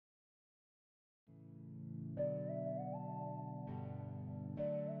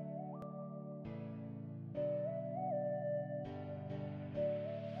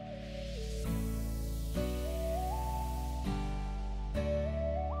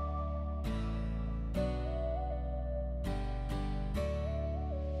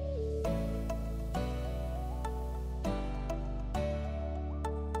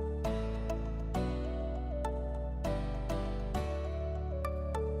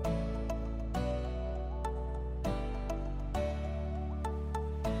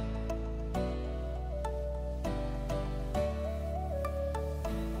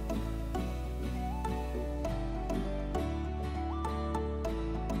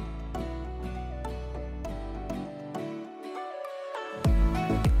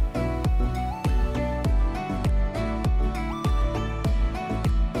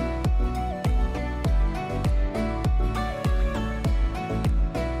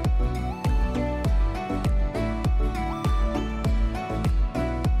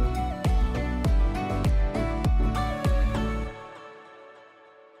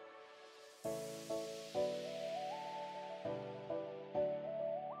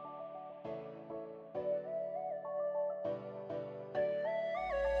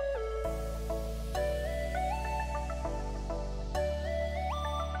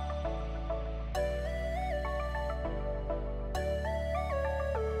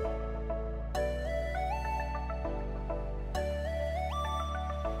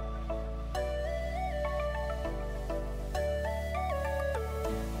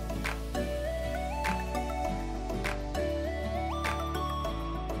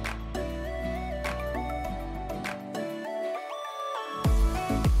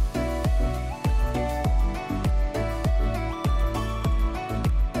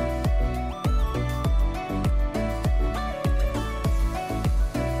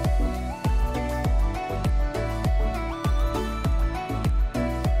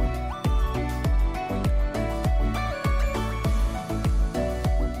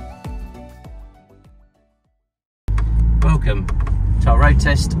to our road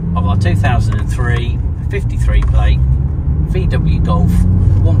test of our 2003 53 plate VW Golf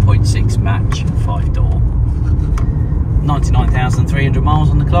 1.6 match 5-door. 99,300 miles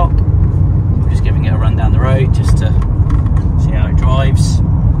on the clock. I'm just giving it a run down the road just to see how it drives.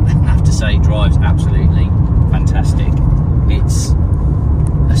 I have to say, it drives absolutely fantastic. It's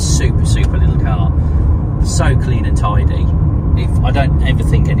a super little car, so clean and tidy. I don't ever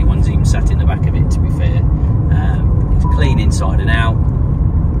think anyone's even sat in the back of it, to be fair. It's clean inside and out,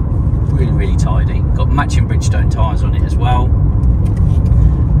 really tidy. Got matching Bridgestone tyres on it as well.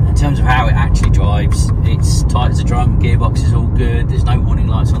 In terms of how it actually drives, it's tight as a drum, gearbox is all good, there's no warning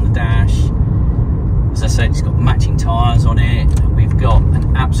lights on the dash. As I said, it's got matching tyres on it, and we've got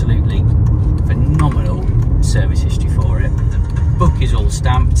an absolutely phenomenal service history for it. The book is all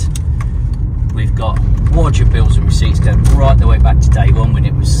stamped. We've got wardrobe bills and receipts going right the way back to day one when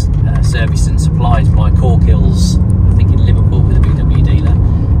it was serviced and supplied by Corkills, I think in Liverpool, with a VW dealer.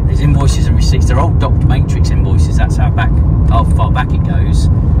 There's invoices and receipts. They're old Doc Matrix invoices, that's how far back it goes.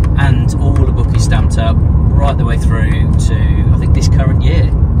 And all the book is stamped up right the way through to, I think, this current year.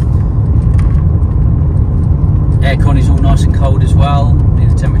 Aircon is all nice and cold as well.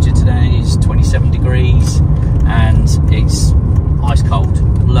 The temperature today is 27 degrees and it's ice cold,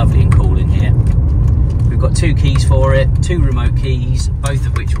 lovely and cool in here. We've got 2 keys for it, 2 remote keys, both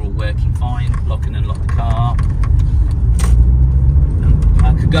of which are all working fine. Lock and unlock the car. And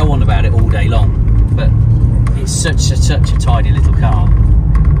I could go on about it all day long, but it's such a tidy little car,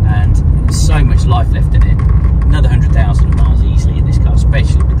 and there's so much life left in it. Another 100,000 miles easily in this car,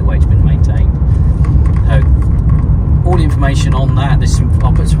 especially with the way it's been maintained. All the information on that,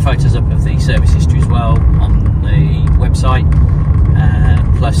 I'll put some photos up of the service history as well on the website.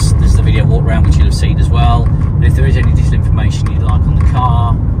 Plus there's the video walk around which you'll have seen as well. And if there is any additional information you'd like on the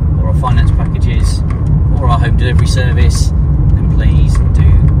car, or our finance packages, or our home delivery service,